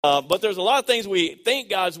But there's a lot of things we think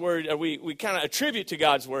God's word, or we kind of attribute to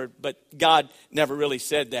God's word, but God never really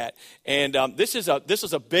said that. And this is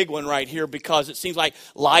a big one right here, because it seems like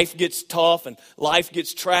life gets tough and life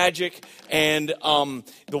gets tragic, and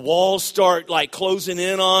the walls start like closing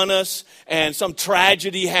in on us, and some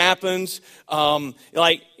tragedy happens. And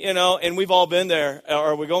we've all been there,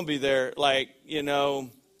 or we're going to be there.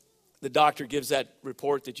 The doctor gives that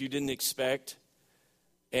report that you didn't expect.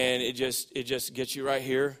 And it just gets you right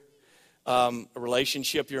here. A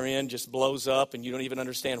relationship you're in just blows up, and you don't even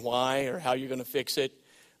understand why or how you're going to fix it.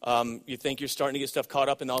 You think you're starting to get stuff caught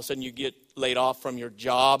up, and all of a sudden you get laid off from your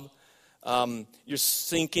job. You're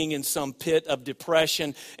sinking in some pit of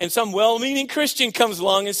depression, and some well-meaning Christian comes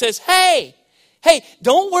along and says, hey,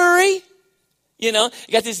 don't worry. You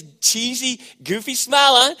got this cheesy, goofy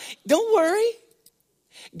smile on. Don't worry.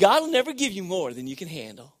 God will never give you more than you can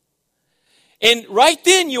handle. And right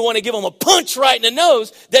then you want to give them a punch right in the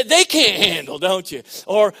nose that they can't handle, don't you?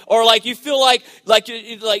 Or like you feel like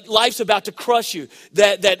life's about to crush you,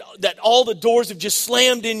 that all the doors have just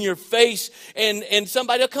slammed in your face, and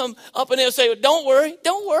somebody will come up and they'll say, don't worry.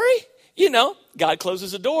 God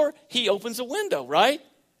closes a door, he opens a window, right?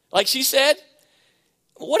 Like she said.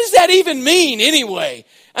 What does that even mean anyway?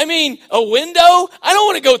 I mean, a window? I don't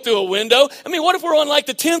want to go through a window. I mean, what if we're on like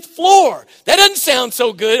the 10th floor? That doesn't sound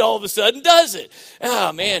so good all of a sudden, does it?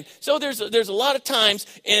 Oh, man. So there's a lot of times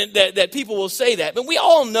that people will say that. But we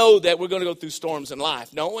all know that we're going to go through storms in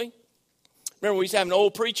life, don't we? Remember, we used to have an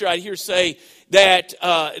old preacher out here say that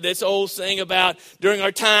this old saying about during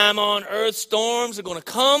our time on earth, storms are going to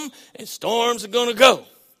come and storms are going to go.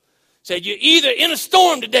 Said you're either in a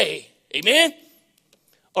storm today, amen?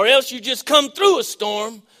 Or else you just come through a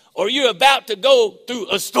storm, or you're about to go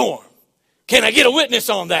through a storm. Can I get a witness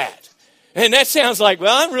on that? And that sounds like,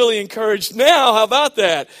 well, I'm really encouraged now. How about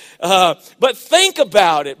that? But think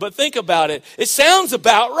about it. It sounds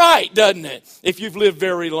about right, doesn't it? If you've lived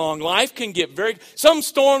very long, life can get some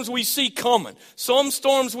storms we see coming. Some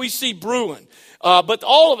storms we see brewing. But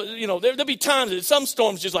all of it, there'll be times that some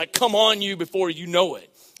storms just like come on you before you know it.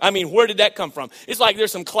 I mean, where did that come from? It's like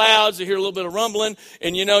there's some clouds, you hear a little bit of rumbling,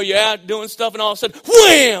 and you're out doing stuff, and all of a sudden,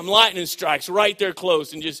 wham, lightning strikes right there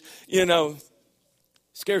close, and just,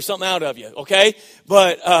 scares something out of you, okay?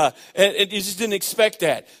 But and you just didn't expect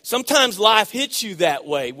that. Sometimes life hits you that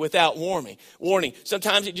way without warning.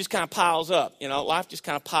 Sometimes it just kind of piles up. Life just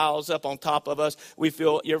kind of piles up on top of us.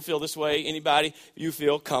 You ever feel this way? Anybody? You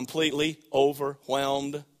feel completely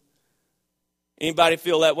overwhelmed? Anybody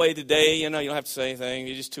feel that way today? You don't have to say anything.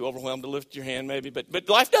 You're just too overwhelmed to lift your hand maybe. But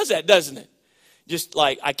life does that, doesn't it? Just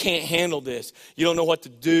like, I can't handle this. You don't know what to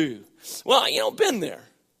do. Well, been there.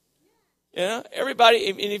 Everybody,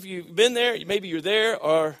 and if you've been there, maybe you're there,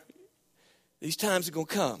 or these times are going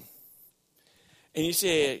to come. And you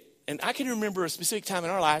say, and I can remember a specific time in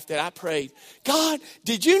our life that I prayed, God,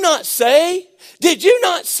 did you not say? Did you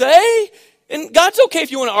not say? And God's okay if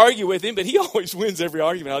you want to argue with him, but he always wins every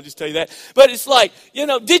argument, I'll just tell you that. But it's like,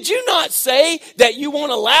 did you not say that you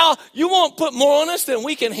won't put more on us than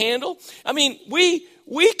we can handle? I mean, we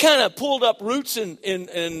kind of pulled up roots and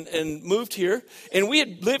moved here, and we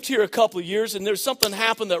had lived here a couple of years, and there's something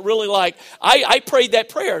happened that really I prayed that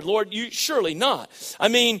prayer, Lord, you surely not. I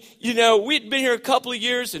mean, we'd been here a couple of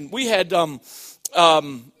years, and we had trying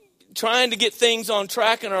to get things on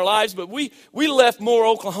track in our lives, but we left Moore,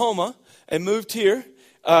 Oklahoma, and moved here.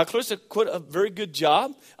 Clarissa quit a very good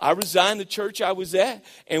job. I resigned the church I was at,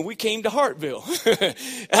 and we came to Hartville.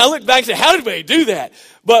 And I look back and say, how did we do that?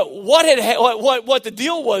 But what the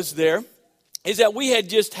deal was there is that we had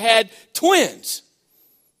just had twins.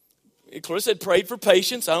 Clarissa had prayed for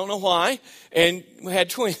patience. I don't know why. And we had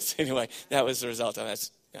twins. Anyway, that was the result of that.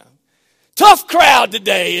 Tough crowd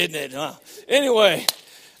today, isn't it? Huh? Anyway,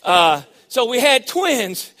 so we had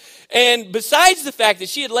twins. And besides the fact that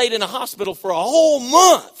she had laid in a hospital for a whole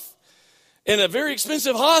month, in a very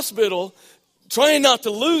expensive hospital, trying not to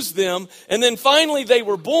lose them, and then finally they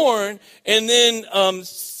were born, and then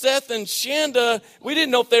Seth and Shanda, we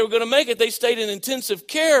didn't know if they were going to make it. They stayed in intensive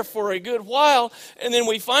care for a good while, and then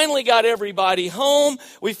we finally got everybody home.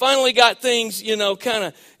 We finally got things, there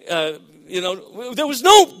was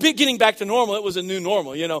no big getting back to normal. It was a new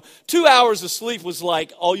normal. 2 hours of sleep was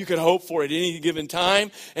like all you could hope for at any given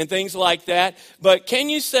time and things like that. But can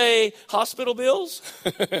you say hospital bills?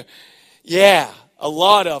 Yeah, a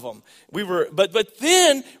lot of them. But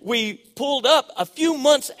then we pulled up a few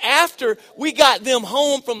months after we got them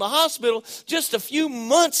home from the hospital. Just a few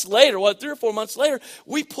months later, 3 or 4 months later,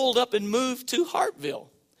 we pulled up and moved to Hartville.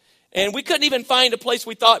 And we couldn't even find a place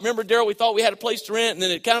we thought. Remember, Daryl, we thought we had a place to rent, and then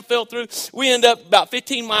it kind of fell through. We ended up about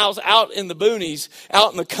 15 miles out in the boonies,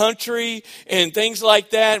 out in the country, and things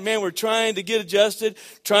like that. Man, we're trying to get adjusted,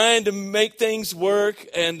 trying to make things work.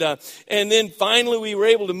 And then finally we were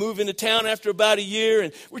able to move into town after about a year,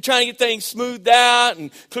 and we're trying to get things smoothed out. And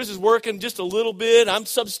Chris is working just a little bit. I'm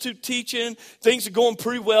substitute teaching. Things are going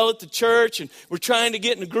pretty well at the church, and we're trying to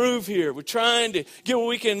get in the groove here. We're trying to get where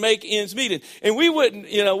we can make ends meet. And we wouldn't,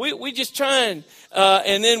 we just trying,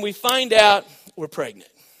 and then we find out we're pregnant.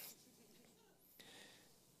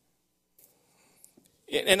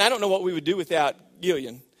 And I don't know what we would do without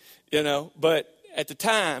Gillian, but at the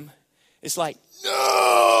time, it's like,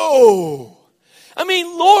 no. I mean,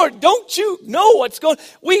 Lord, don't you know what's going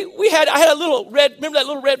on? I had a little red, remember that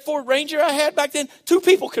little red Ford Ranger I had back then? 2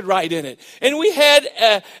 people could ride in it. And we had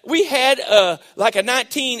like a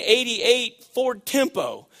 1988 Ford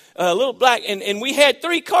Tempo. A little black, and we had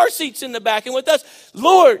 3 car seats in the back. And with us,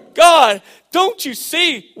 Lord God, don't you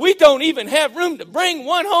see? We don't even have room to bring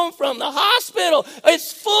one home from the hospital.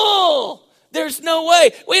 It's full. There's no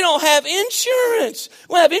way. We don't have insurance.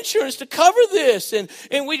 We don't have insurance to cover this. And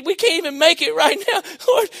we can't even make it right now.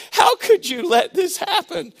 Lord, how could you let this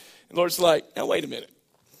happen? And the Lord's like, now wait a minute.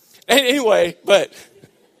 And anyway, but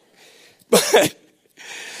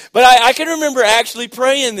I can remember actually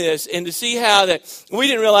praying this and to see how that we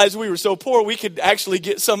didn't realize we were so poor we could actually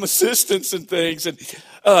get some assistance and things. And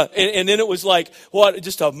then it was like,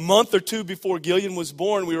 just a month or 2 before Gillian was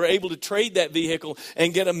born, we were able to trade that vehicle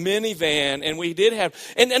and get a minivan. And we did have,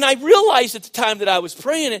 and I realized at the time that I was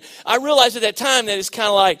praying it, I realized at that time that it's kind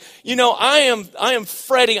of like, I am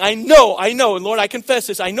fretting. I know, and Lord, I confess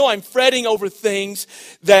this. I know I'm fretting over things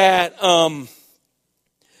that,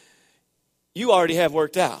 you already have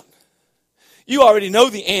worked out. You already know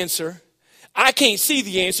the answer. I can't see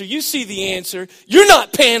the answer. You see the answer. You're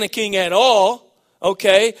not panicking at all,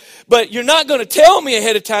 okay? But you're not going to tell me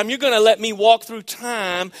ahead of time. You're going to let me walk through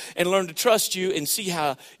time and learn to trust you and see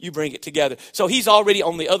how you bring it together. So he's already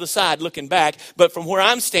on the other side looking back, but from where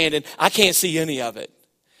I'm standing, I can't see any of it.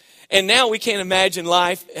 And now we can't imagine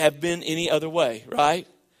life have been any other way, right?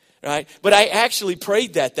 Right? But I actually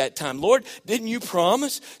prayed that time. Lord, didn't you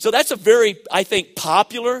promise? So that's a very, I think,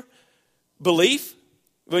 popular belief,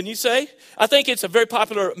 wouldn't you say? I think it's a very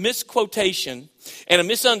popular misquotation and a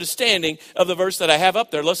misunderstanding of the verse that I have up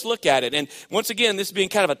there. Let's look at it. And once again, this being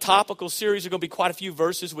kind of a topical series, there are going to be quite a few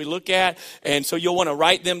verses we look at. And so you'll want to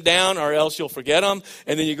write them down or else you'll forget them.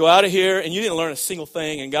 And then you go out of here and you didn't learn a single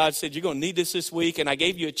thing. And God said, you're going to need this week. And I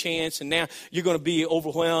gave you a chance. And now you're going to be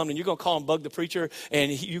overwhelmed. And you're going to call and bug the preacher. And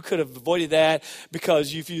you could have avoided that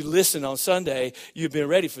because if you listen on Sunday, you've been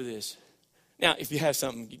ready for this. Now, if you have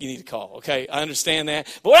something, you need to call, okay? I understand that.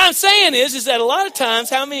 But what I'm saying is that a lot of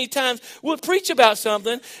times, how many times we'll preach about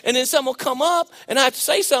something, and then something will come up, and I have to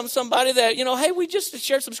say something to somebody that, hey, we just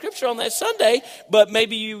shared some scripture on that Sunday, but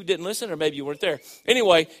maybe you didn't listen or maybe you weren't there.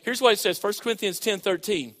 Anyway, here's what it says, 1 Corinthians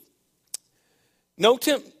 10:13.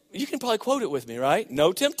 You can probably quote it with me, right?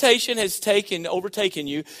 No temptation has overtaken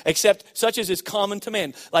you except such as is common to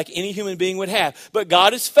man, like any human being would have. But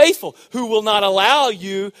God is faithful, who will not allow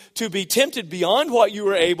you to be tempted beyond what you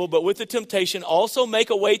are able, but with the temptation also make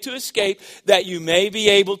a way to escape that you may be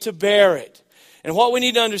able to bear it. And what we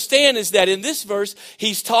need to understand is that in this verse,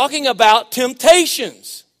 he's talking about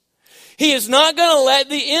temptations. He is not going to let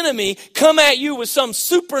the enemy come at you with some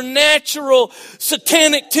supernatural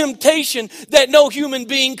satanic temptation that no human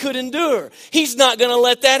being could endure. He's not going to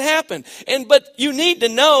let that happen. But you need to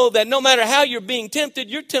know that no matter how you're being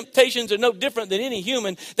tempted, your temptations are no different than any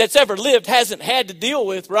human that's ever lived hasn't had to deal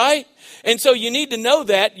with, right? And so you need to know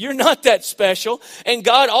that you're not that special. And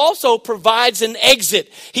God also provides an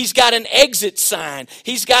exit. He's got an exit sign.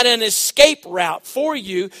 He's got an escape route for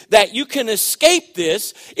you that you can escape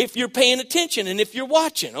this if you're paying attention and if you're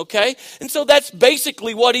watching, okay? And so that's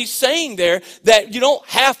basically what he's saying there, that you don't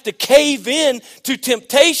have to cave in to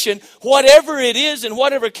temptation, whatever it is in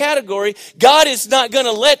whatever category. God is not going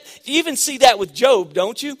to let, you even see that with Job,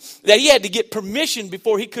 don't you? That he had to get permission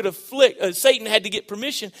before he could afflict, Satan had to get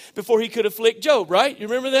permission before he could afflict Job, right? You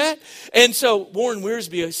remember that? And so Warren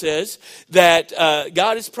Wiersbe says that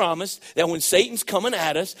God has promised that when Satan's coming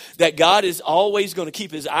at us, that God is always going to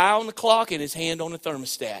keep his eye on the clock and his hand on the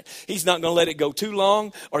thermostat. He's not going to let it go too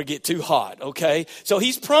long or get too hot, okay? So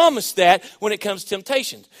he's promised that when it comes to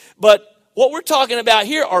temptations. But what we're talking about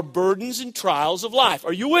here are burdens and trials of life.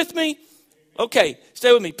 Are you with me? Okay,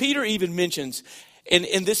 stay with me. Peter even mentions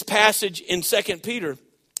in this passage in 2 Peter,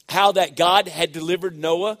 how that God had delivered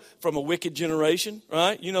Noah from a wicked generation,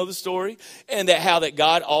 right? You know the story. And that how that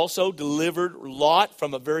God also delivered Lot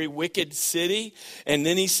from a very wicked city. And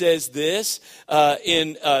then he says this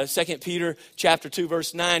in 2 Peter chapter 2,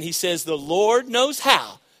 verse 9. He says, the Lord knows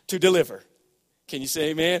how to deliver. Can you say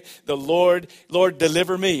amen? The Lord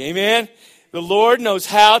deliver me. Amen? The Lord knows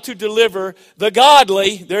how to deliver the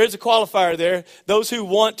godly. There is a qualifier there. Those who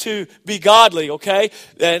want to be godly, okay?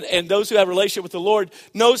 And those who have a relationship with the Lord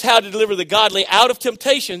knows how to deliver the godly out of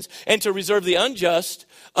temptations and to reserve the unjust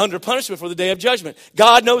under punishment for the day of judgment.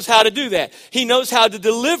 God knows how to do that. He knows how to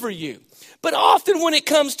deliver you. But often when it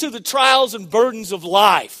comes to the trials and burdens of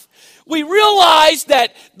life, we realize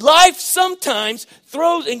that life sometimes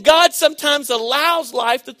throws, and God sometimes allows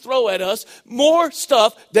life to throw at us more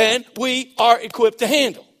stuff than we are equipped to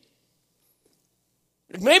handle.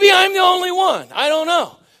 Maybe I'm the only one. I don't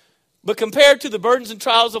know. But compared to the burdens and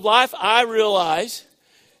trials of life, I realize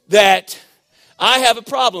that I have a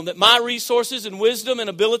problem, that my resources and wisdom and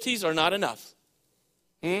abilities are not enough.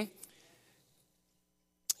 You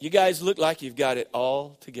guys look like you've got it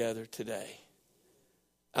all together today.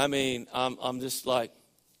 I mean, I'm just like,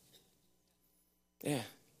 yeah,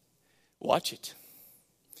 watch it.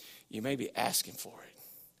 You may be asking for it.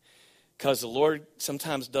 Because the Lord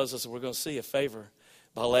sometimes does us, we're going to see a favor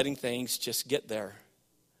by letting things just get there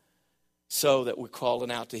so that we're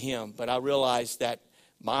calling out to Him. But I realize that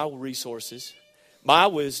my resources, my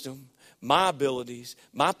wisdom, my abilities,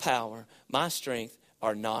 my power, my strength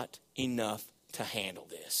are not enough to handle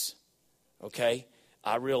this. Okay?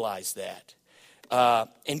 I realize that.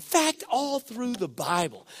 In fact, all through the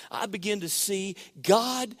Bible, I begin to see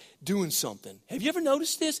God doing something. Have you ever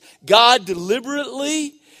noticed this? God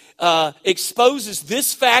deliberately exposes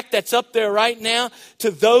this fact that's up there right now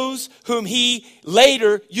to those whom He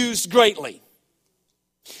later used greatly.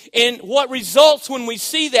 And what results when we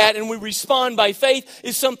see that and we respond by faith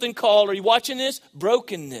is something called, are you watching this?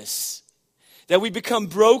 Brokenness. That we become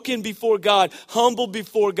broken before God, humble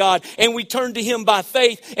before God, and we turn to Him by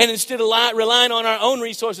faith. And instead of relying on our own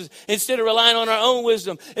resources, instead of relying on our own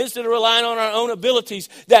wisdom, instead of relying on our own abilities,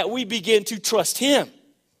 that we begin to trust Him.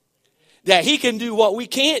 That He can do what we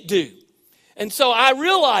can't do. And so I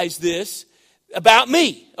realize this about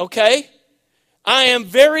me, okay? I am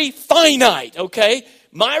very finite, okay?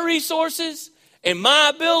 My resources and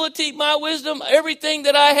my ability, my wisdom, everything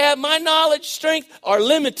that I have, my knowledge, strength are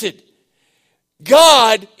limited.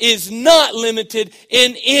 God is not limited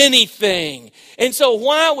in anything. And so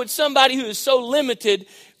why would somebody who is so limited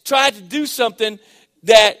try to do something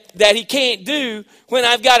that he can't do when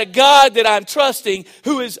I've got a God that I'm trusting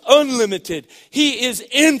who is unlimited? He is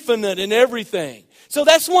infinite in everything. So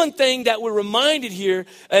that's one thing that we're reminded here,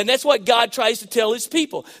 and that's what God tries to tell His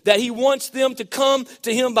people, that He wants them to come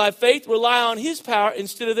to Him by faith, rely on His power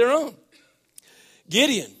instead of their own.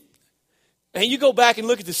 Gideon. And you go back and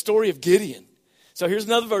look at the story of Gideon. So here's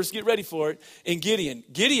another verse, get ready for it. In Gideon,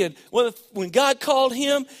 when God called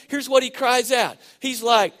him, here's what he cries out. He's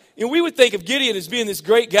like, and we would think of Gideon as being this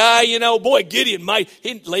great guy, boy, Gideon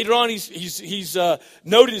later on he's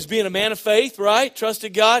noted as being a man of faith, right?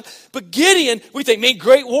 Trusted God. But Gideon, we think, man,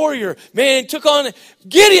 great warrior. Man,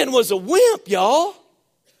 Gideon was a wimp, y'all.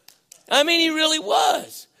 I mean, he really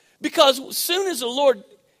was. Because as soon as the Lord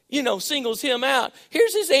singles him out.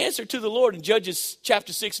 Here's his answer to the Lord in Judges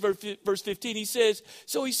chapter 6, verse 15. He says,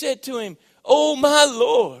 so he said to him, oh, my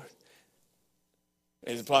Lord.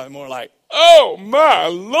 It's probably more like, oh, my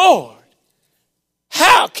Lord.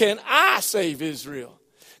 How can I save Israel?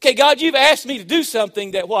 Okay, God, you've asked me to do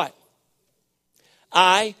something that what?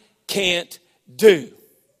 I can't do.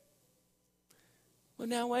 Well,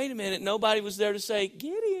 now, wait a minute. Nobody was there to say,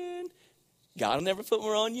 Gideon, God will never put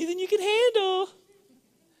more on you than you can handle.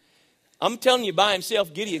 I'm telling you, by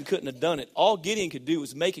himself, Gideon couldn't have done it. All Gideon could do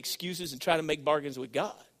was make excuses and try to make bargains with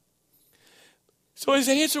God. So his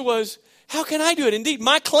answer was, how can I do it? Indeed,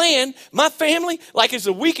 my clan, my family, is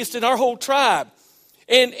the weakest in our whole tribe.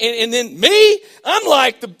 And then me, I'm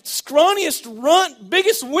like the scrawniest runt,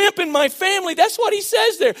 biggest wimp in my family. That's what he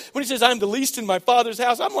says there. When he says, I'm the least in my father's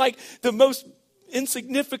house, I'm like the most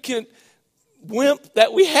insignificant wimp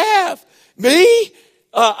that we have. Me?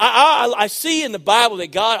 I see in the Bible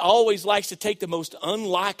that God always likes to take the most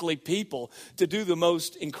unlikely people to do the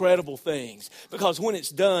most incredible things. Because when it's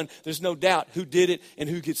done, there's no doubt who did it and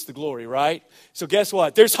who gets the glory, right? So guess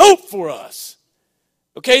what? There's hope for us.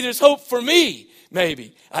 Okay, there's hope for me,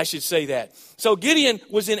 maybe I should say that. So Gideon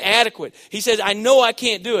was inadequate. He says, I know I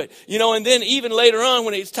can't do it. And then even later on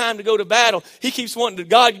when it's time to go to battle, he keeps wanting to,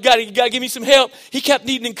 God, you got to give me some help. He kept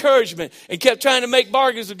needing encouragement and kept trying to make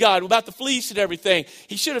bargains with God about the fleece and everything.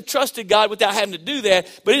 He should have trusted God without having to do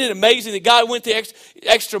that. But isn't it amazing that God went the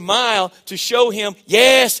extra mile to show him,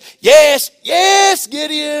 yes,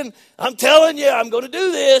 Gideon, I'm telling you, I'm going to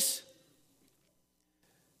do this.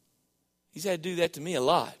 He's had to do that to me a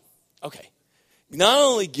lot. Okay. Not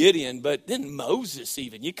only Gideon, but then Moses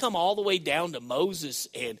even. You come all the way down to Moses.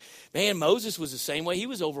 And man, Moses was the same way. He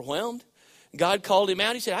was overwhelmed. God called him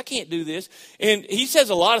out. He said, I can't do this. And he says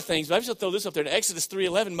a lot of things, but I'm just going to throw this up there. In Exodus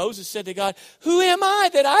 3:11, Moses said to God, who am I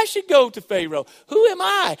that I should go to Pharaoh? Who am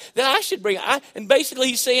I that I should bring? And basically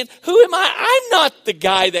he's saying, who am I? I'm not the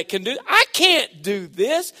guy that can do it. I can't do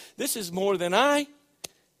this. This is more than I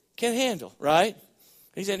can handle, right?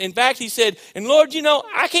 He said, in fact, he said, and Lord,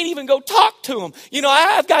 I can't even go talk to him.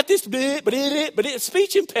 I've got this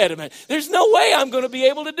speech impediment. There's no way I'm going to be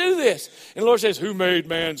able to do this. And the Lord says, who made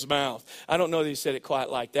man's mouth? I don't know that he said it quite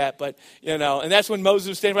like that, but, and that's when Moses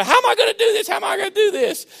was standing there, how am I going to do this? How am I going to do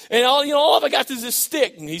this? And all of I got is this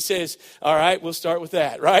stick. And he says, all right, we'll start with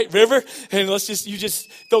that, right, River? And you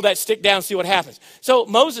just throw that stick down and see what happens. So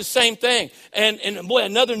Moses, same thing. And boy,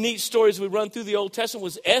 another neat story as we run through the Old Testament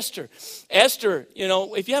was Esther. Esther,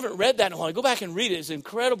 if you haven't read that in a while, go back and read it. It's an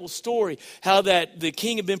incredible story how that the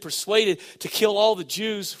king had been persuaded to kill all the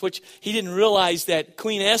Jews, which he didn't realize that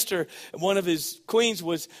Queen Esther, one of his queens,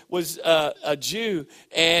 was a Jew.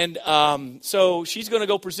 And so she's going to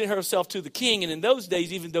go present herself to the king. And in those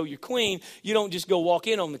days, even though you're queen, you don't just go walk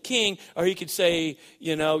in on the king, or he could say,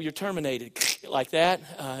 you're terminated like that.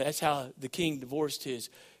 That's how the king divorced his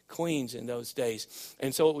queens in those days.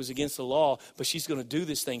 And so it was against the law, but she's going to do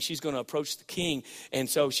this thing. She's going to approach the king. And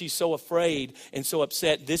so she's so afraid and so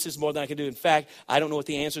upset. This is more than I can do. In fact, I don't know what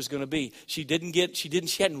the answer is going to be. She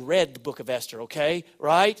hadn't read the book of Esther, okay?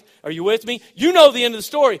 Right? Are you with me? You know the end of the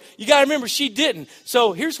story. You got to remember, she didn't.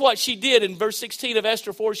 So here's what she did in verse 16 of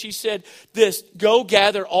Esther 4. She said this, go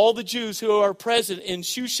gather all the Jews who are present in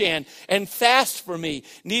Shushan and fast for me.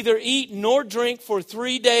 Neither eat nor drink for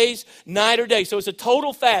 3 days, night or day. So it's a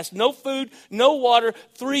total fast. No food, no water,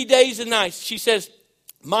 3 days and nights. She says,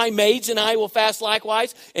 my maids and I will fast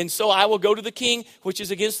likewise, and so I will go to the king, which is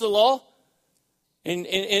against the law. And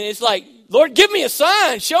it's like, Lord, give me a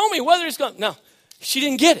sign. Show me whether it's going. No, she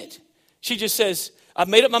didn't get it. She just says, I've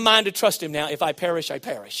made up my mind to trust him now. If I perish, I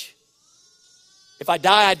perish. If I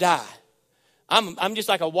die, I die. I'm just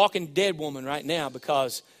like a walking dead woman right now,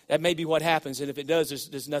 because that may be what happens. And if it does,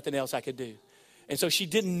 there's nothing else I could do. And so she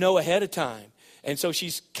didn't know ahead of time. And so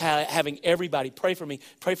she's having everybody pray for me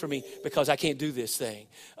because I can't do this thing.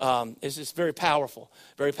 It's just very powerful,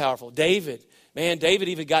 very powerful. David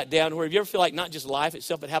even got down to where, if you ever feel like not just life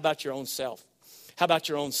itself, but how about your own self? How about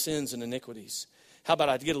your own sins and iniquities? How about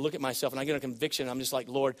I get a look at myself and I get a conviction. I'm just like,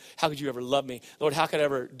 Lord, how could you ever love me? Lord, how could I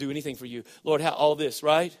ever do anything for you? Lord, how all this,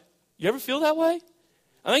 right? You ever feel that way?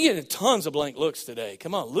 I'm getting tons of blank looks today.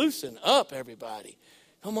 Come on, loosen up, everybody.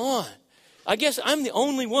 Come on. I guess I'm the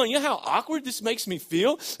only one. You know how awkward this makes me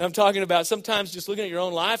feel? I'm talking about sometimes just looking at your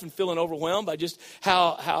own life and feeling overwhelmed by just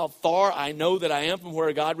how far I know that I am from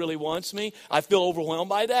where God really wants me. I feel overwhelmed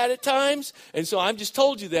by that at times. And so I've just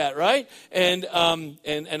told you that, right? And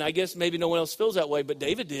I guess maybe no one else feels that way, but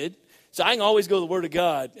David did. So I can always go to the Word of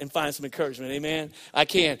God and find some encouragement. Amen? I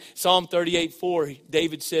can. Psalm 38:4,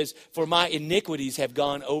 David says, for my iniquities have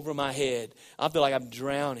gone over my head. I feel like I'm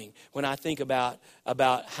drowning when I think about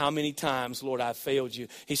how many times, Lord, I've failed you.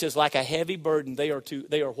 He says, like a heavy burden, they are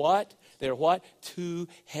what? They are what? Too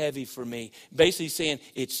heavy for me. Basically saying,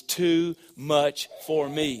 it's too much for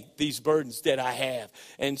me, these burdens that I have.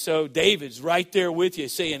 And so David's right there with you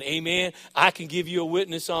saying, amen, I can give you a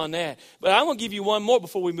witness on that. But I want to give you one more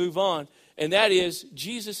before we move on, and that is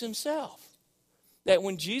Jesus himself. That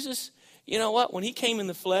when Jesus, you know what? When he came in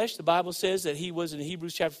the flesh, the Bible says that he was, in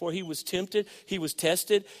Hebrews chapter 4, he was tempted, he was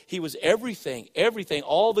tested, he was everything,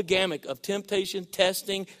 all the gamut of temptation,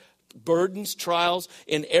 testing, burdens, trials,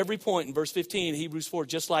 in every point in verse 15 in Hebrews 4,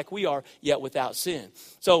 just like we are, yet without sin.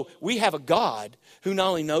 So we have a God who not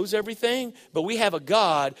only knows everything, but we have a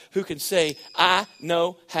God who can say, I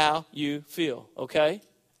know how you feel, okay?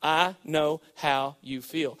 I know how you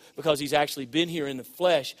feel, because he's actually been here in the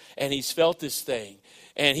flesh and he's felt this thing.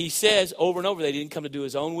 And he says over and over that he didn't come to do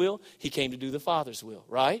his own will, he came to do the Father's will,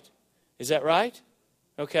 right? Is that right?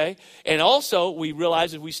 Okay? And also, we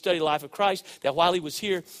realize as we study the life of Christ that while he was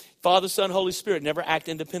here, Father, Son, Holy Spirit never act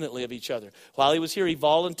independently of each other. While he was here, he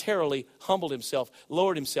voluntarily humbled himself,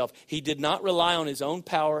 lowered himself. He did not rely on his own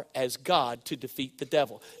power as God to defeat the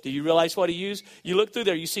devil. Do you realize what he used? You look through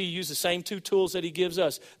there, you see he used the same two tools that he gives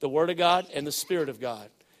us, the Word of God and the Spirit of God.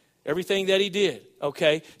 Everything that he did,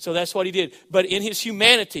 okay? So that's what he did. But in his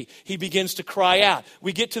humanity, he begins to cry out.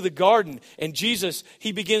 We get to the garden, and Jesus,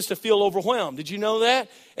 he begins to feel overwhelmed. Did you know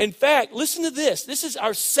that? In fact, listen to this. This is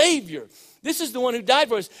our Savior. This is the one who died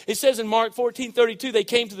for us. It says in Mark 14:32, they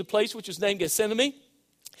came to the place which was named Gethsemane.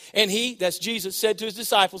 And he, that's Jesus, said to his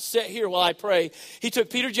disciples, sit here while I pray. He took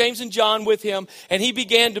Peter, James, and John with him, and he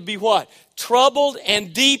began to be what? Troubled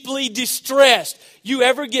and deeply distressed. You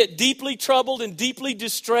ever get deeply troubled and deeply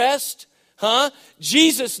distressed? Huh?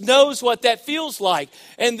 Jesus knows what that feels like.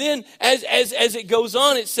 And then as it goes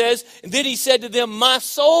on, it says, and then he said to them, my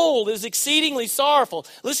soul is exceedingly sorrowful.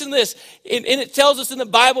 Listen to this. And it tells us in the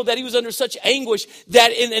Bible that he was under such anguish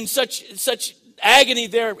that in such agony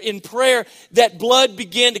there in prayer that blood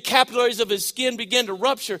began, the capillaries of his skin began to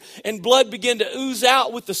rupture and blood began to ooze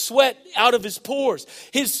out with the sweat out of his pores.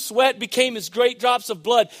 His sweat became as great drops of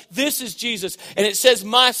blood. This is Jesus. And it says,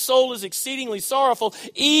 my soul is exceedingly sorrowful,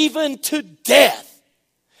 even to death.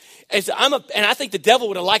 And I think the devil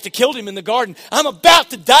would have liked to kill him in the garden. I'm about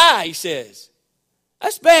to die, he says.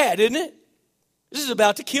 That's bad, isn't it? This is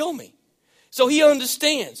about to kill me. So he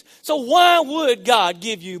understands. So why would God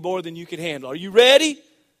give you more than you can handle? Are you ready?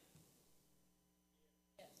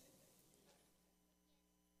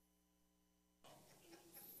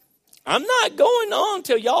 I'm not going on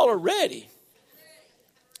till y'all are ready.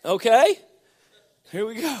 Okay? Here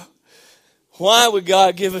we go. Why would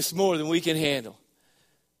God give us more than we can handle?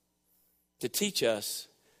 To teach us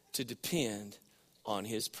to depend on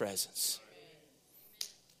his presence.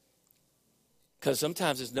 Because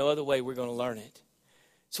sometimes there's no other way we're going to learn it.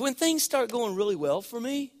 So when things start going really well for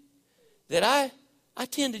me, that I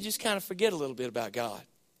tend to just kind of forget a little bit about God.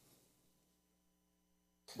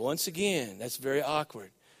 Once again, that's very awkward.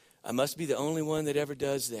 I must be the only one that ever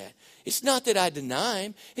does that. It's not that I deny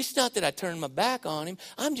him. It's not that I turn my back on him.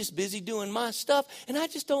 I'm just busy doing my stuff, and I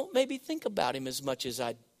just don't maybe think about him as much as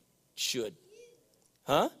I should.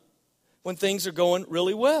 Huh? When things are going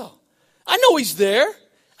really well. I know he's there.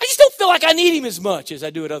 I just don't feel like I need him as much as I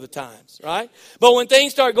do at other times, right? But when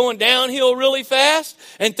things start going downhill really fast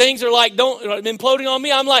and things are like imploding on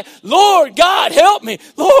me, I'm like, Lord, God, help me.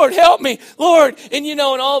 Lord, help me. Lord, and and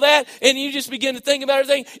all that. And you just begin to think about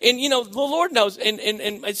everything. And, the Lord knows. And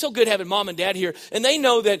it's so good having mom and dad here. And they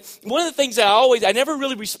know that one of the things that I never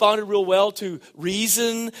really responded real well to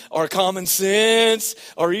reason or common sense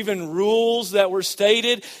or even rules that were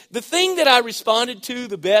stated. The thing that I responded to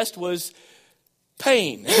the best was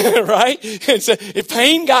pain, right? And so if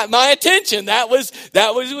pain got my attention, that was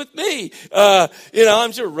with me.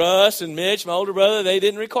 I'm sure Russ and Mitch, my older brother, they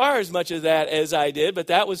didn't require as much of that as I did, but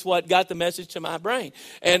that was what got the message to my brain.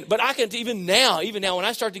 But I can even now, when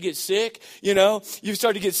I start to get sick, you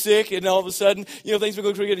start to get sick, and all of a sudden, things will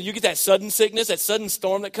go pretty good, and you get that sudden sickness, that sudden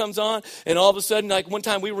storm that comes on, and all of a sudden, like one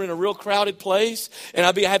time we were in a real crowded place, and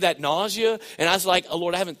I had that nausea, and I was like, oh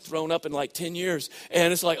Lord, I haven't thrown up in like 10 years,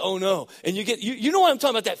 and it's like, oh no, and you know what I'm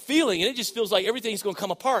talking about, that feeling, and it just feels like everything's going to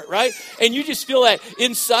come apart, right? And you just feel that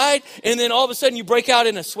inside, and then all of a sudden you break out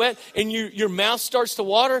in a sweat, and your mouth starts to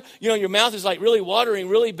water. Your mouth is like really watering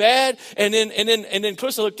really bad, and then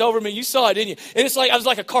Clarissa looked over at me. You saw it, didn't you? And it's like I was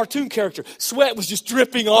like a cartoon character. Sweat was just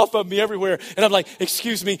dripping off of me everywhere, and I'm like,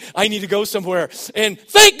 excuse me, I need to go somewhere. And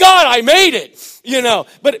thank God I made it,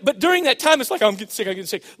 But during that time, it's like I'm getting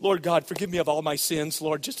sick. Lord God, forgive me of all my sins.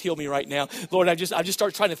 Lord, just heal me right now. Lord, I just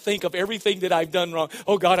start trying to think of everything that I've done wrong.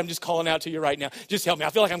 Oh God, I'm just calling out to you right now. Just help me. I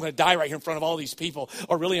feel like I'm going to die right here in front of all these people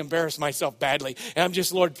or really embarrass myself badly. And I'm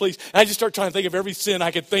just, Lord, please. And I just start trying to think of every sin I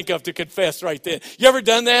could think of to confess right then. You ever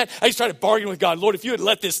done that? I just try to bargain with God. Lord, if you had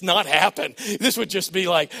let this not happen, this would just be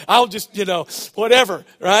like, I'll just, whatever,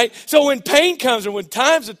 right? So when pain comes or when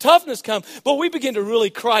times of toughness come, but we begin to really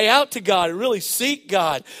cry out to God and really seek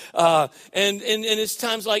God. And it's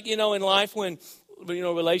times like, in life when,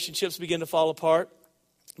 relationships begin to fall apart.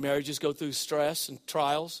 Marriages go through stress and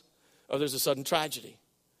trials, or there's a sudden tragedy.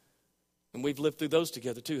 And we've lived through those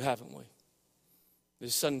together too, haven't we?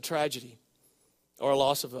 There's a sudden tragedy, or a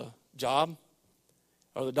loss of a job,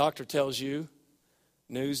 or the doctor tells you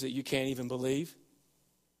news that you can't even believe.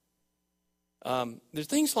 There's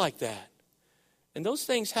things like that. And those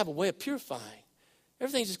things have a way of purifying.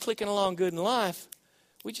 Everything's just clicking along good in life.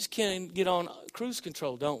 We just can't get on cruise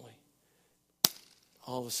control, don't we?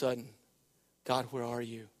 All of a sudden, God, where are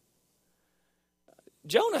you?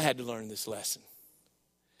 Jonah had to learn this lesson.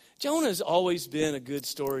 Jonah's always been a good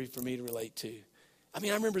story for me to relate to. I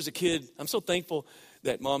mean, I remember as a kid, I'm so thankful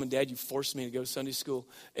that Mom and Dad, you forced me to go to Sunday school.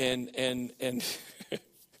 And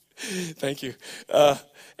thank you.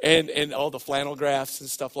 And all the flannel graphs and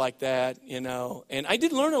stuff like that, you know. And I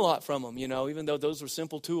did learn a lot from them, you know, even though those were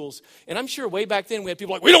simple tools. And I'm sure way back then we had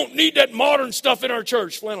people like, we don't need that modern stuff in our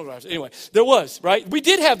church, flannel graphs. Anyway, there was, right? We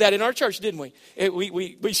did have that in our church, didn't we?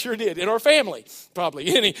 We sure did. In our family, probably.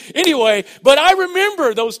 Anyway, but I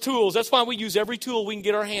remember those tools. That's why we use every tool we can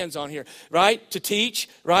get our hands on here, right? To teach,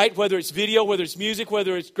 right? Whether it's video, whether it's music,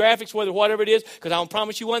 whether it's graphics, whatever it is. Because I'll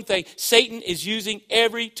promise you one thing. Satan is using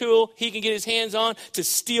every tool he can get his hands on to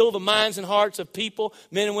steal the minds and hearts of people,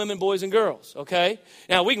 men and women, boys and girls, okay?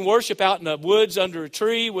 Now, we can worship out in the woods under a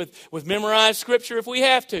tree with memorized scripture if we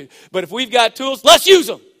have to. But if we've got tools, let's use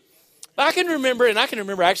them. I can remember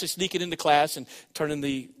actually sneaking into class and turning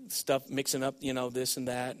the stuff, mixing up, you know, this and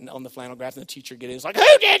that, and on the flannel graph, and the teacher get in. It's like,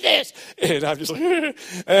 who did this? And I'm just like,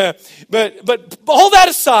 but hold that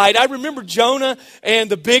aside. I remember Jonah and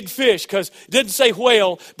the big fish, because it didn't say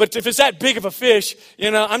whale, but if it's that big of a fish,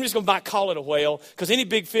 you know, I'm just going to call it a whale, because any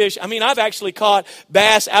big fish, I mean, I've actually caught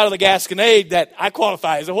bass out of the Gasconade that I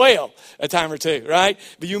qualify as a whale a time or two, right?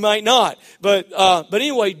 But you might not. But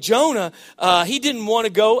anyway, Jonah, he didn't want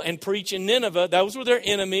to go and preach in Nineveh. Those were their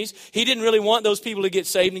enemies. He didn't really want those people to get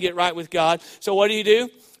saved and get right with God. So what do?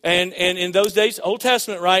 And in those days, Old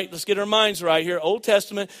Testament, right? Let's get our minds right here. Old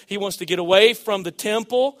Testament, he wants to get away from the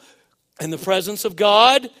temple and the presence of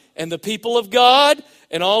God and the people of God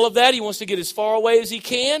and all of that. He wants to get as far away as he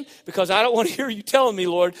can, because I don't want to hear you telling me,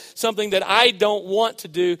 Lord, something that I don't want to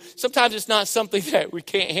do. Sometimes it's not something that we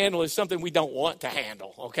can't handle. It's something we don't want to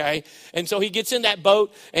handle, okay? And so he gets in that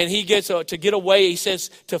boat, and he gets to get away. He says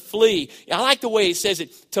to flee. I like the way he says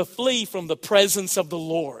it, to flee from the presence of the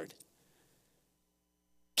Lord.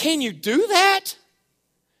 Can you do that?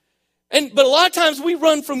 But a lot of times we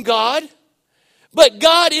run from God. But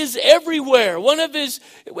God is everywhere. One of his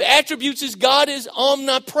attributes is God is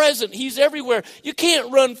omnipresent. He's everywhere. You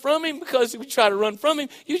can't run from him, because if you try to run from him,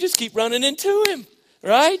 you just keep running into him,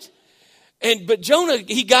 right? But Jonah,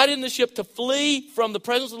 he got in the ship to flee from the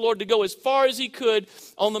presence of the Lord, to go as far as he could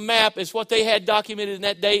on the map as what they had documented in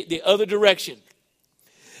that day, the other direction.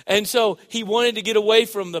 And so he wanted to get away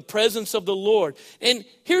from the presence of the Lord. And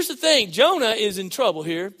here's the thing, Jonah is in trouble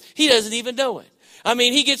here. He doesn't even know it. I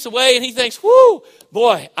mean, he gets away and he thinks, whoo,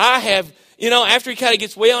 boy, I have, you know, after he kind of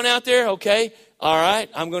gets way on out there, okay, all right,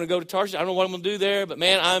 I'm going to go to Tarshish. I don't know what I'm going to do there, but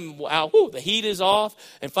man, the heat is off.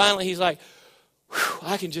 And finally he's like,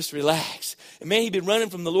 I can just relax. And man, he'd been running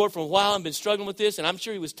from the Lord for a while and been struggling with this, and I'm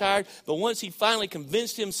sure he was tired. But once he finally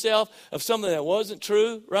convinced himself of something that wasn't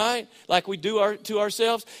true, right, like we do to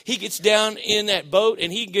ourselves, he gets down in that boat,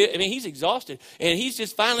 and he's exhausted. And he's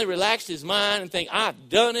just finally relaxed his mind and think, I've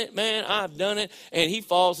done it, man, I've done it. And he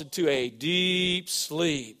falls into a deep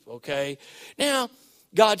sleep, okay? Now,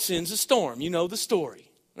 God sends a storm. You know the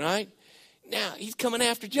story, right? Now, he's coming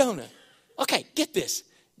after Jonah. Okay, get this.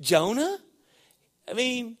 Jonah? I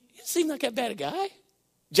mean, it seemed like that bad a guy.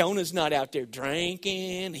 Jonah's not out there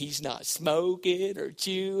drinking. He's not smoking or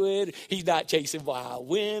chewing. He's not chasing wild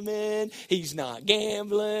women. He's not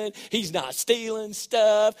gambling. He's not stealing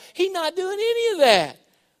stuff. He's not doing any of that.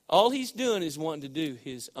 All he's doing is wanting to do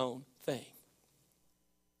his own thing.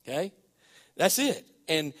 Okay? That's it.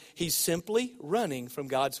 And he's simply running from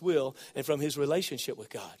God's will and from his relationship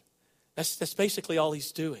with God. That's basically all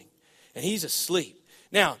he's doing. And he's asleep.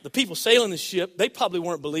 Now, the people sailing the ship, they probably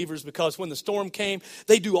weren't believers, because when the storm came,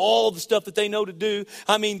 they do all the stuff that they know to do.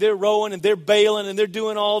 I mean, they're rowing and they're bailing and they're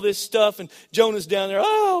doing all this stuff. And Jonah's down there,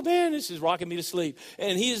 oh, man, this is rocking me to sleep.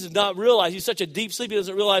 And he does not realize, he's such a deep sleep, he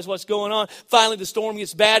doesn't realize what's going on. Finally, the storm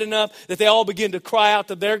gets bad enough that they all begin to cry out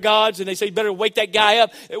to their gods. And they say, you better wake that guy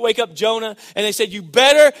up. They wake up Jonah. And they said, you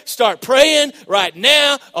better start praying right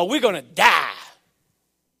now or we're going to die.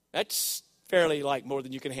 That's fairly like more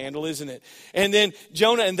than you can handle, isn't it? And then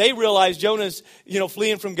Jonah, and they realize Jonah's,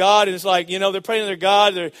 fleeing from God, and it's like, they're praying to their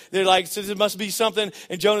God. They're like, since it must be something.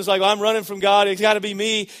 And Jonah's like, well, I'm running from God. It's got to be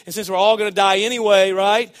me. And since we're all going to die anyway,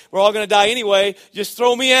 right? We're all going to die anyway. Just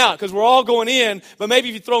throw me out, because we're all going in. But maybe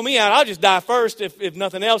if you throw me out, I'll just die first, if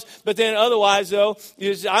nothing else. But then otherwise, though,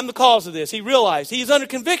 I'm the cause of this. He realized he's under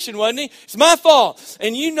conviction, wasn't he? It's my fault.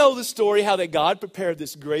 And you know the story, how that God prepared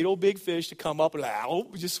this great old big fish to come up and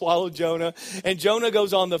just swallow Jonah. And Jonah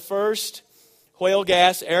goes on the first whale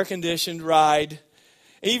gas air-conditioned ride.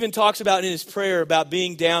 He even talks about in his prayer about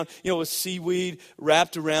being down, with seaweed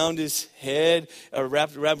wrapped around his head, or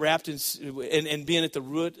wrapped in, and being at the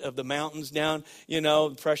root of the mountains down,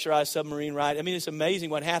 pressurized submarine ride. I mean, it's amazing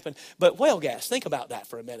what happened. But whale gas, think about that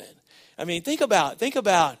for a minute. I mean, think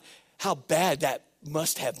about how bad that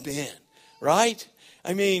must have been, right?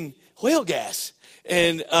 I mean, whale gas.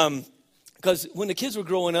 And because when the kids were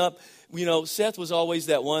growing up, Seth was always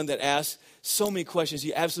that one that asked so many questions.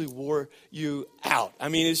 He absolutely wore you out. I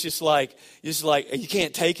mean, it's just like you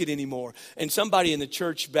can't take it anymore. And somebody in the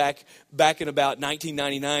church back in about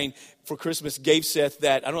 1999 for Christmas gave Seth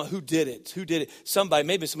that, I don't know who did it.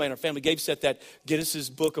 Maybe somebody in our family gave Seth that Guinness's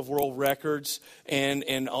Book of World Records.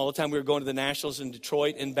 And all the time we were going to the Nationals in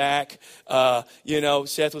Detroit and back,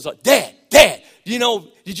 Seth was like, Dad,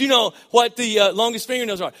 did you know what the longest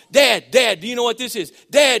fingernails are? Dad, do you know what this is?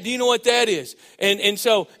 Dad, do you know what that is? And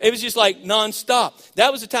so it was just like nonstop.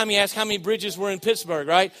 That was the time he asked how many bridges were in Pittsburgh,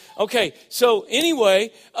 right? Okay, so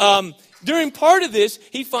anyway, during part of this,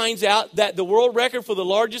 he finds out that the world record for the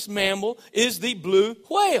largest mammal is the blue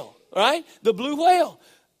whale, right? The blue whale.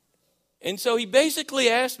 And so he basically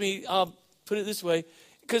asked me, I'll put it this way,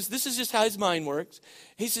 because this is just how his mind works.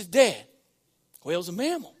 He says, Dad, whale's a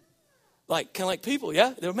mammal. Kind of like people,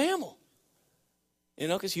 yeah? They're a mammal.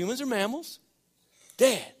 Because humans are mammals.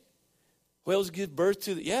 Dad, whales give birth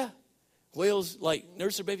to yeah. Whales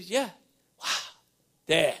nurse their babies, yeah. Wow.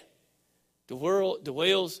 Dad, the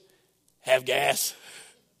whales have gas?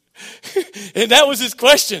 And that was his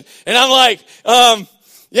question. And I'm like,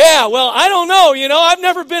 yeah, well, I don't know, I've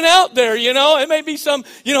never been out there, it may be some,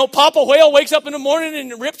 Papa whale wakes up in the morning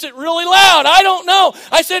and rips it really loud. I don't know.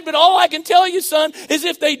 I said, but all I can tell you, son, is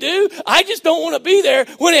if they do, I just don't want to be there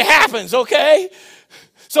when it happens, okay?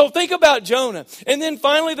 So think about Jonah. And then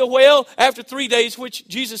finally the whale, after 3 days, which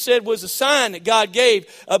Jesus said was a sign that God gave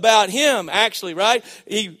about him, actually, right?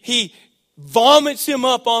 He vomits him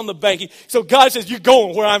up on the bank. So God says, you're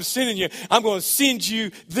going where I'm sending you. I'm going to send you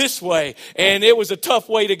this way. And it was a tough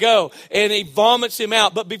way to go. And he vomits him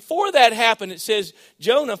out. But before that happened, it says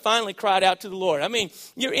Jonah finally cried out to the Lord. I mean,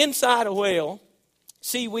 you're inside a whale,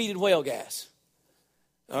 seaweeded whale gas.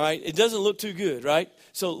 All right? It doesn't look too good, right?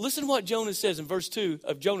 So listen to what Jonah says in verse 2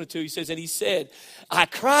 of Jonah 2. He says, and he said, I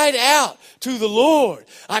cried out to the Lord.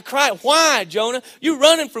 I cried. Why, Jonah? You're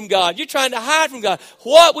running from God. You're trying to hide from God.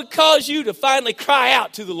 What would cause you to finally cry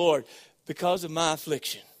out to the Lord? Because of my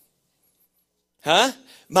affliction.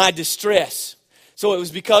 My distress. So it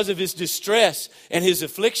was because of his distress and his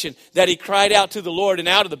affliction that he cried out to the Lord. And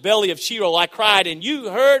out of the belly of Sheol I cried, and you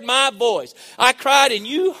heard my voice. I cried, and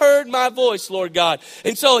you heard my voice, Lord God.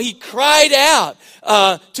 And so he cried out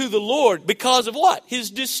to the Lord because of what?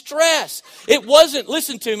 His distress. It wasn't,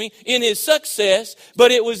 listen to me, in his success,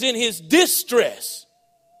 but it was in his distress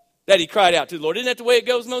that he cried out to the Lord. Isn't that the way it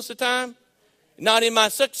goes most of the time? Not in my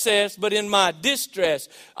success, but in my distress,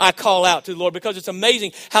 I call out to the Lord, because it's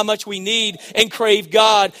amazing how much we need and crave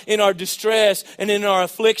God in our distress and in our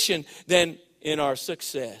affliction than in our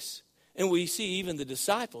success. And we see even the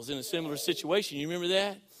disciples in a similar situation. You remember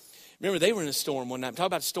that? Remember, they were in a storm one night. Talk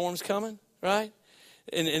about storms coming, right?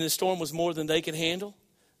 And the storm was more than they could handle,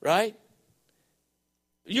 right?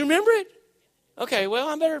 You remember it? Okay, well,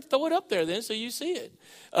 I better throw it up there then so you see it.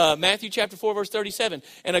 Matthew chapter 4, verse 37.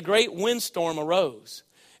 And a great windstorm arose,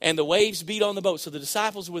 and the waves beat on the boat. So the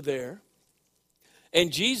disciples were there, and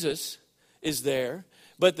Jesus is there.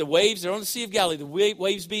 But the waves, they're on the Sea of Galilee. The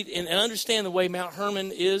waves beat, and understand the way Mount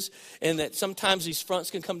Hermon is, and that sometimes these fronts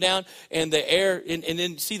can come down, and the air, and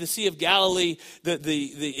then see the Sea of Galilee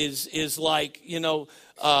is like,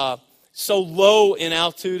 so low in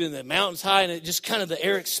altitude, and the mountain's high, and it just kind of the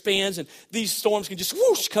air expands, and these storms can just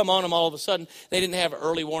whoosh come on them all of a sudden. They didn't have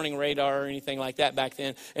early warning radar or anything like that back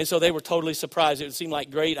then, and so they were totally surprised. It seemed like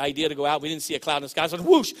a great idea to go out. We didn't see a cloud in the sky, so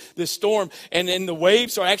whoosh, this storm, and then the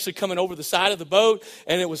waves are actually coming over the side of the boat,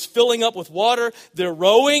 and it was filling up with water. They're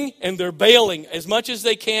rowing and they're bailing as much as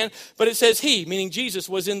they can, but it says he, meaning Jesus,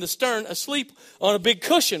 was in the stern asleep on a big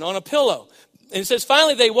cushion, on a pillow. And it says,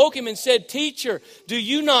 finally they woke him and said, Teacher, do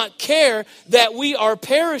you not care that we are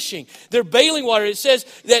perishing? They're bailing water. It says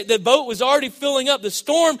that the boat was already filling up. The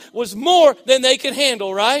storm was more than they could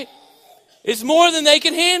handle, right? It's more than they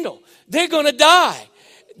can handle. They're going to die.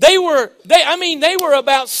 They were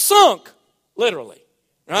about sunk, literally,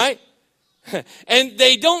 right? And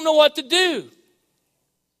they don't know what to do.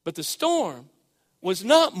 But the storm was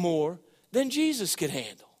not more than Jesus could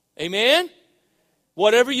handle. Amen?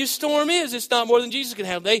 Whatever your storm is, it's not more than Jesus can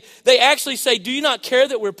handle. They actually say, do you not care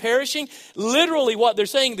that we're perishing? Literally what they're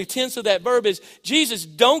saying, the tense of that verb is, Jesus,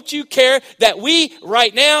 don't you care that we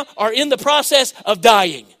right now are in the process of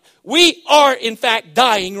dying? We are, in fact,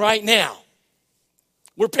 dying right now.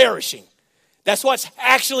 We're perishing. That's what's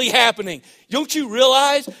actually happening. Don't you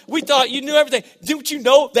realize? We thought you knew everything. Don't you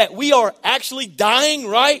know that we are actually dying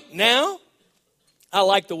right now? I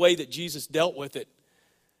like the way that Jesus dealt with it.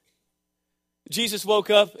 Jesus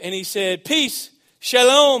woke up and he said, peace,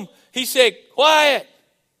 shalom. He said, quiet.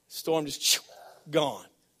 Storm just gone.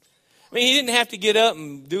 I mean, he didn't have to get up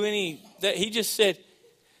and do any. He just said,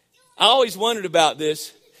 I always wondered about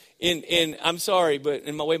this. I'm sorry, but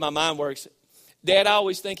in the way my mind works, Dad, I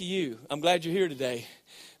always think of you. I'm glad you're here today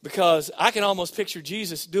because I can almost picture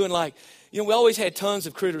Jesus doing like, we always had tons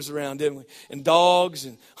of critters around, didn't we? And dogs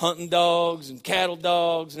and hunting dogs and cattle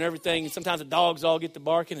dogs and everything. And sometimes the dogs all get to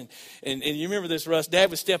barking. And you remember this, Russ? Dad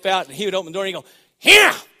would step out and he would open the door and he'd go,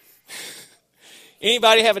 here!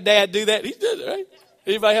 Anybody have a dad do that? He does it, right?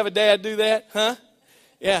 Anybody have a dad do that? Huh?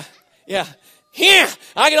 Yeah. Here,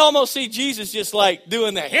 I can almost see Jesus just like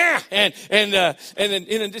doing that. Here, and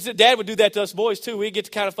then Dad would do that to us boys too. We'd get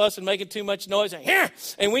to kind of fuss and making too much noise. And here,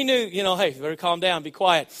 and we knew, hey, better calm down, be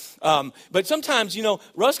quiet. But sometimes,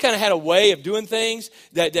 Russ kind of had a way of doing things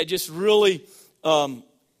that just really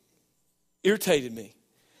irritated me,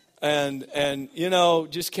 and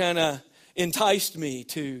just kind of enticed me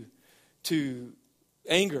to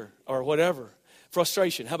anger or whatever,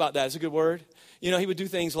 frustration. How about that? It's a good word. He would do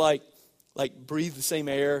things like breathe the same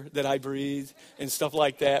air that I breathe and stuff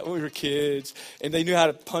like that when we were kids. And they knew how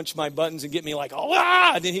to punch my buttons and get me like, oh,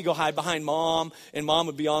 ah! And then he'd go hide behind Mom, and Mom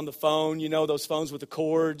would be on the phone, those phones with the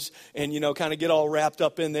cords, and, kind of get all wrapped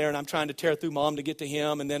up in there. And I'm trying to tear through Mom to get to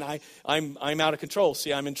him. And then I'm out of control.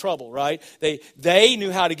 See, I'm in trouble, right? They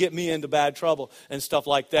knew how to get me into bad trouble and stuff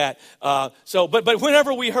like that. But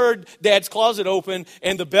whenever we heard Dad's closet open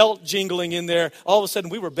and the belt jingling in there, all of a sudden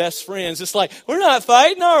we were best friends. It's like, we're not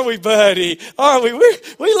fighting, are we, buddy? Are we?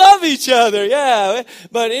 We love each other, yeah.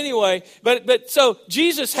 But anyway, but so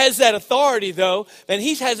Jesus has that authority though, and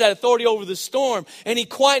he has that authority over the storm, and he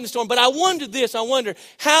quieted the storm. But I wonder,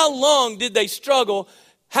 how long did they struggle?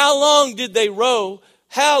 How long did they row?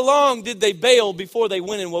 How long did they bail before they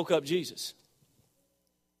went and woke up Jesus?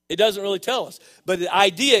 It doesn't really tell us. But the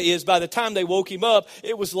idea is by the time they woke him up,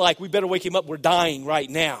 it was like, we better wake him up, we're dying right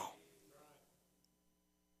now.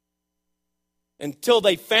 Until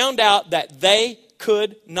they found out that they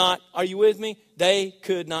could not, are you with me? They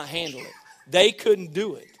could not handle it. They couldn't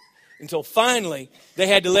do it. Until finally, they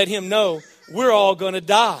had to let him know, we're all going to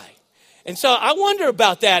die. And so I wonder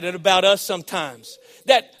about that and about us sometimes.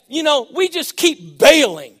 That, we just keep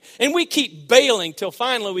bailing. And we keep bailing till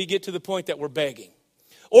finally we get to the point that we're begging.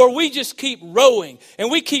 Or we just keep rowing. And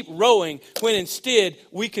we keep rowing when instead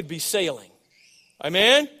we could be sailing.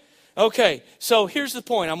 Amen? Okay, so here's the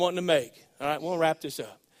point I'm wanting to make. All right, we'll wrap this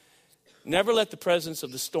up. Never let the presence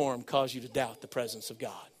of the storm cause you to doubt the presence of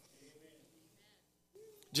God.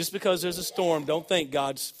 Just because there's a storm, don't think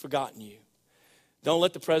God's forgotten you. Don't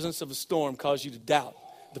let the presence of a storm cause you to doubt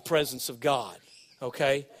the presence of God.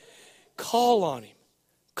 Okay? Call on him.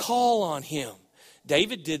 Call on him.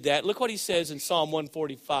 David did that. Look what he says in Psalm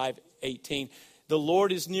 145:18. The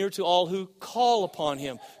Lord is near to all who call upon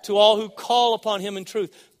him. To all who call upon him in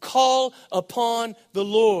truth. Call upon the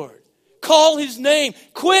Lord. Call his name.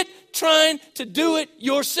 Quit trying to do it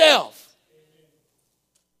yourself.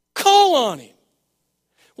 Call on him.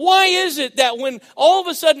 Why is it that when all of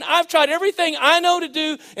a sudden I've tried everything I know to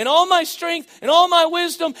do and all my strength and all my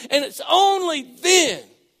wisdom, and it's only then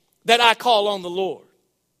that I call on the Lord?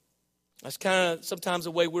 That's kind of sometimes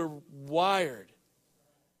the way we're wired.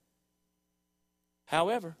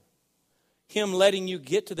 However, him letting you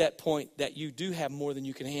get to that point that you do have more than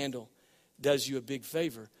you can handle does you a big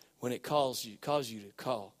favor when it calls you to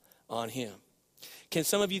call on him. Can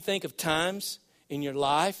some of you think of times in your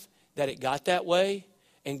life that it got that way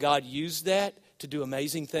and God used that to do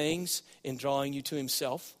amazing things in drawing you to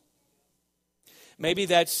himself? Maybe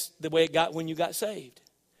that's the way it got when you got saved.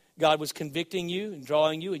 God was convicting you and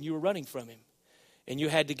drawing you, and you were running from him. And you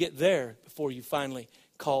had to get there before you finally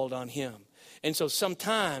called on him. And so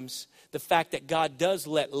sometimes the fact that God does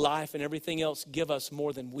let life and everything else give us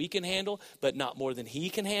more than we can handle, but not more than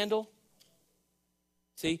he can handle.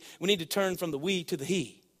 See, we need to turn from the we to the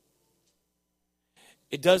he.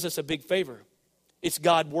 It does us a big favor. It's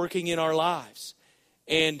God working in our lives.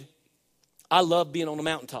 And I love being on a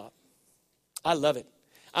mountaintop. I love it.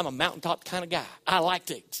 I'm a mountaintop kind of guy. I like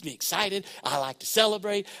to be excited. I like to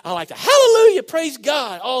celebrate. I like to hallelujah, praise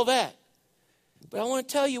God, all that. But I want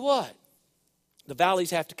to tell you what. The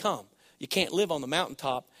valleys have to come. You can't live on the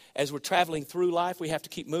mountaintop. As we're traveling through life, we have to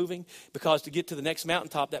keep moving, because to get to the next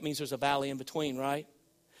mountaintop, that means there's a valley in between, right?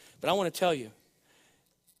 But I want to tell you,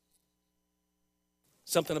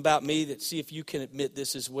 something about me that see if you can admit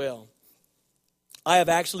this as well. I have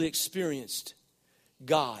actually experienced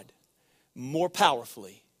God more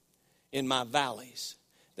powerfully in my valleys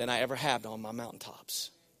than I ever have on my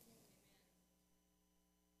mountaintops.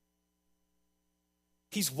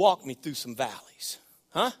 He's walked me through some valleys.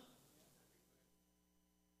 Huh?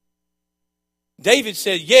 David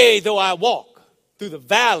said, yea, though I walk through the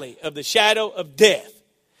valley of the shadow of death.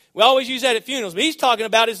 We always use that at funerals, but he's talking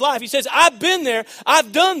about his life. He says, I've been there,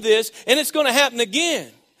 I've done this, and it's going to happen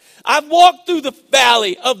again. I've walked through the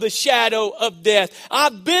valley of the shadow of death.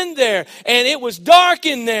 I've been there, and it was dark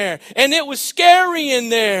in there, and it was scary in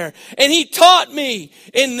there. And he taught me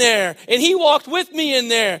in there, and he walked with me in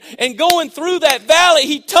there. And going through that valley,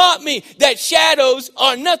 he taught me that shadows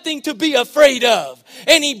are nothing to be afraid of.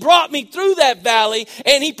 And he brought me through that valley,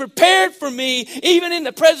 and he prepared for me, even in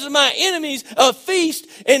the presence of my enemies, a feast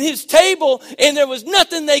in his table, and there was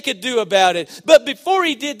nothing they could do about it. But before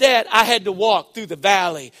he did that, I had to walk through the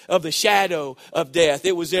valley of the shadow of death.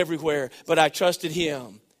 It was everywhere, but I trusted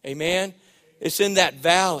him. Amen? It's in that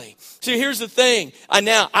valley. See, here's the thing.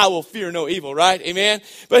 I will fear no evil, right? Amen?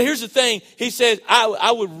 But here's the thing. He says,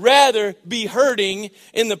 I would rather be hurting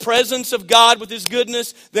in the presence of God with his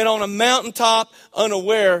goodness than on a mountaintop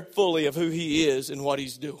unaware fully of who he is and what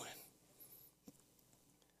he's doing.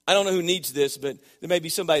 I don't know who needs this, but there may be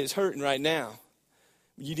somebody that's hurting right now.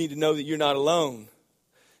 You need to know that you're not alone.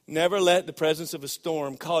 Never let the presence of a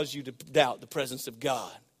storm cause you to doubt the presence of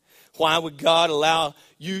God. Why would God allow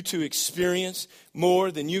you to experience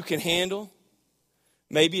more than you can handle?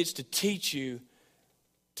 Maybe it's to teach you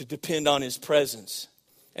to depend on his presence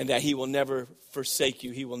and that he will never forsake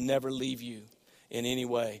you. He will never leave you in any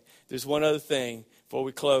way. There's one other thing before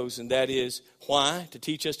we close, and that is why? To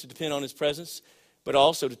teach us to depend on his presence, but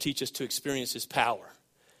also to teach us to experience his power.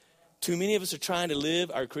 Too many of us are trying to live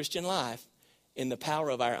our Christian life in the power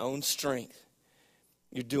of our own strength.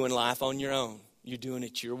 You're doing life on your own. You're doing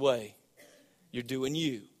it your way. You're doing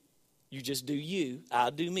you. You just do you. I'll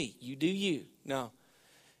do me. You do you. No,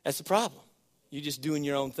 that's the problem. You're just doing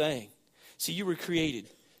your own thing. See, you were created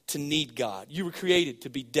to need God. You were created to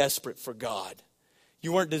be desperate for God.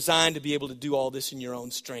 You weren't designed to be able to do all this in your own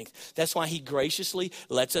strength. That's why he graciously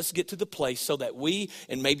lets us get to the place so that we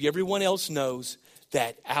and maybe everyone else knows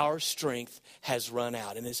that our strength has run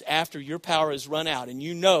out. And it's after your power has run out and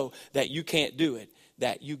you know that you can't do it,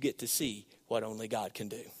 that you get to see what only God can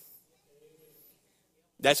do.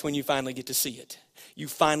 That's when you finally get to see it. You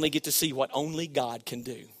finally get to see what only God can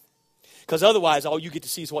do. Because otherwise, all you get to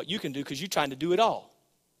see is what you can do because you're trying to do it all.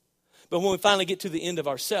 But when we finally get to the end of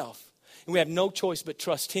ourselves, and we have no choice but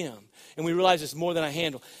trust him, and we realize it's more than I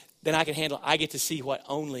can handle, I get to see what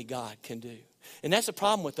only God can do. And that's the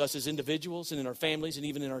problem with us as individuals and in our families and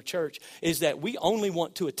even in our church is that we only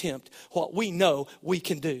want to attempt what we know we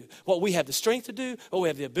can do. What we have the strength to do, what we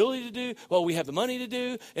have the ability to do, what we have the money to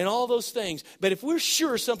do, and all those things. But if we're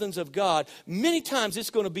sure something's of God, many times it's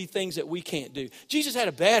going to be things that we can't do. Jesus had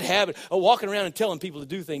a bad habit of walking around and telling people to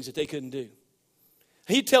do things that they couldn't do.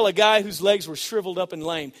 He'd tell a guy whose legs were shriveled up and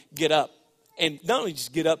lame, get up. And not only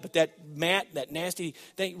just get up, but that mat, that nasty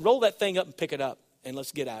thing, roll that thing up and pick it up and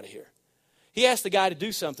let's get out of here. He asked the guy to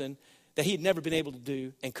do something that he had never been able to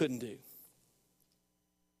do and couldn't do.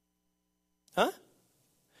 Huh?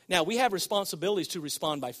 Now, we have responsibilities to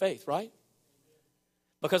respond by faith, right?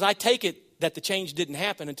 Because I take it that the change didn't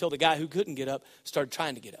happen until the guy who couldn't get up started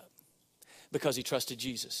trying to get up. Because he trusted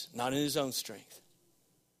Jesus, not in his own strength.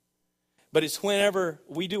 But it's whenever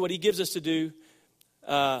we do what he gives us to do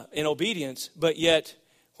in obedience, but yet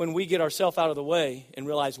when we get ourselves out of the way and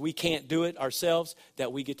realize we can't do it ourselves,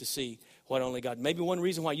 that we get to see what only God. Maybe one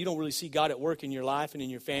reason why you don't really see God at work in your life and in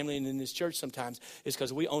your family and in this church sometimes is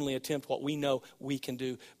because we only attempt what we know we can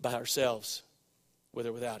do by ourselves, with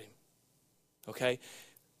or without him. Okay?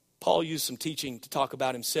 Paul used some teaching to talk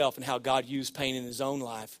about himself and how God used pain in his own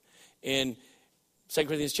life. In 2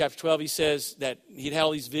 Corinthians chapter 12, he says that he'd had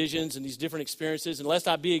all these visions and these different experiences. And lest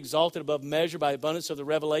I be exalted above measure by abundance of the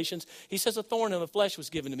revelations, he says a thorn in the flesh was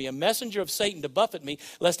given to me, a messenger of Satan to buffet me,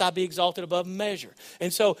 lest I be exalted above measure.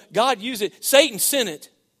 And so God used it. Satan sent it,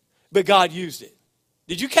 but God used it.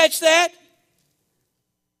 Did you catch that?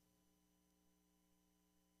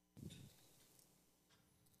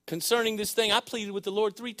 Concerning this thing, I pleaded with the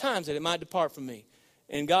Lord 3 times that it might depart from me.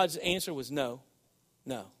 And God's answer was no,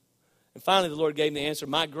 no. And finally, the Lord gave me the answer,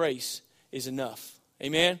 my grace is enough.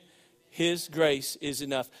 Amen? His grace is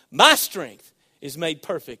enough. My strength is made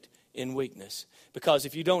perfect in weakness. Because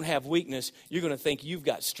if you don't have weakness, you're going to think you've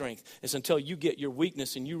got strength. It's until you get your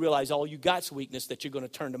weakness and you realize all you got's weakness that you're going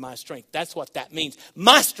to turn to my strength. That's what that means.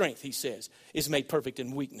 My strength, he says, is made perfect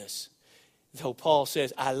in weakness. So Paul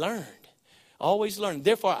says, I learned. Always learned.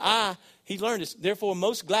 Therefore, he learned this. Therefore,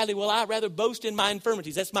 most gladly will I rather boast in my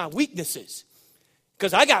infirmities. That's my weaknesses.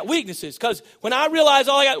 Because I got weaknesses. Because when I realize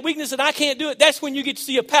I got weakness and I can't do it, that's when you get to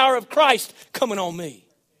see a power of Christ coming on me.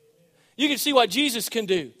 You can see what Jesus can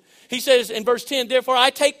do. He says in verse 10, therefore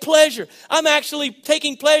I take pleasure. I'm actually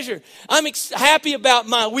taking pleasure. I'm happy about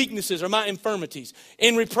my weaknesses or my infirmities.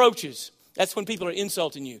 In reproaches, that's when people are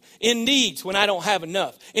insulting you. In needs, when I don't have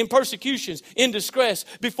enough. In persecutions, in distress,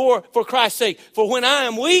 for Christ's sake. For when I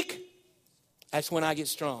am weak, that's when I get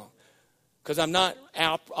strong. Because I'm not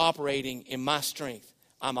operating in my strength.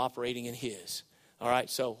 I'm operating in His. All right,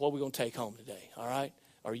 so what are we going to take home today? All right,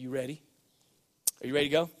 are you ready? Are you ready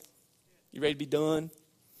to go? You ready to be done?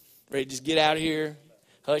 Ready to just get out of here?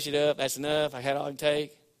 Hush it up. That's enough. I had all I can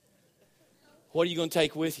take. What are you going to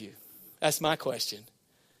take with you? That's my question.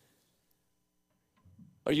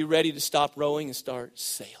 Are you ready to stop rowing and start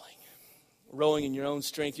sailing? Rowing in your own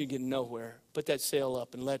strength, you're getting nowhere. Put that sail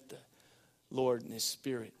up and let the Lord and His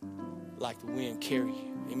Spirit, like the wind, carry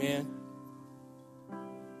you. Amen?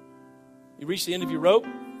 You reach the end of your rope?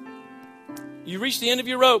 You reach the end of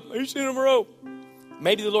your rope. I reached the end of my rope.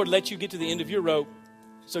 Maybe the Lord lets you get to the end of your rope,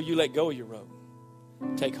 so you let go of your rope.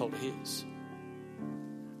 Take hold of His.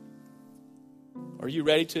 Are you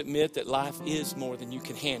ready to admit that life is more than you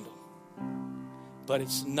can handle? But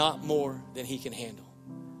it's not more than He can handle.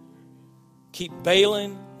 Keep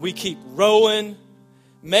bailing. We keep rowing.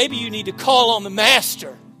 Maybe you need to call on the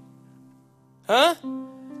Master. Huh?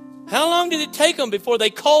 How long did it take them before they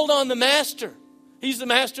called on the Master? He's the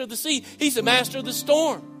master of the sea. He's the master of the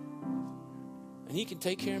storm. And He can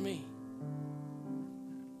take care of me.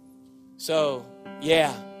 So,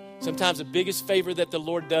 yeah, sometimes the biggest favor that the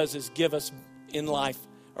Lord does is give us in life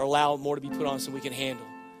or allow more to be put on so we can handle.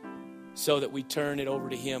 So that we turn it over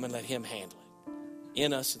to Him and let Him handle it.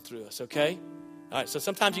 In us and through us, okay? All right, so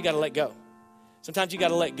sometimes you got to let go. Sometimes you got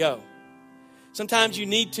to let go. Sometimes you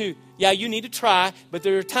need to try, but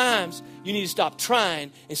there are times you need to stop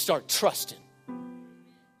trying and start trusting.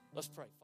 Let's pray.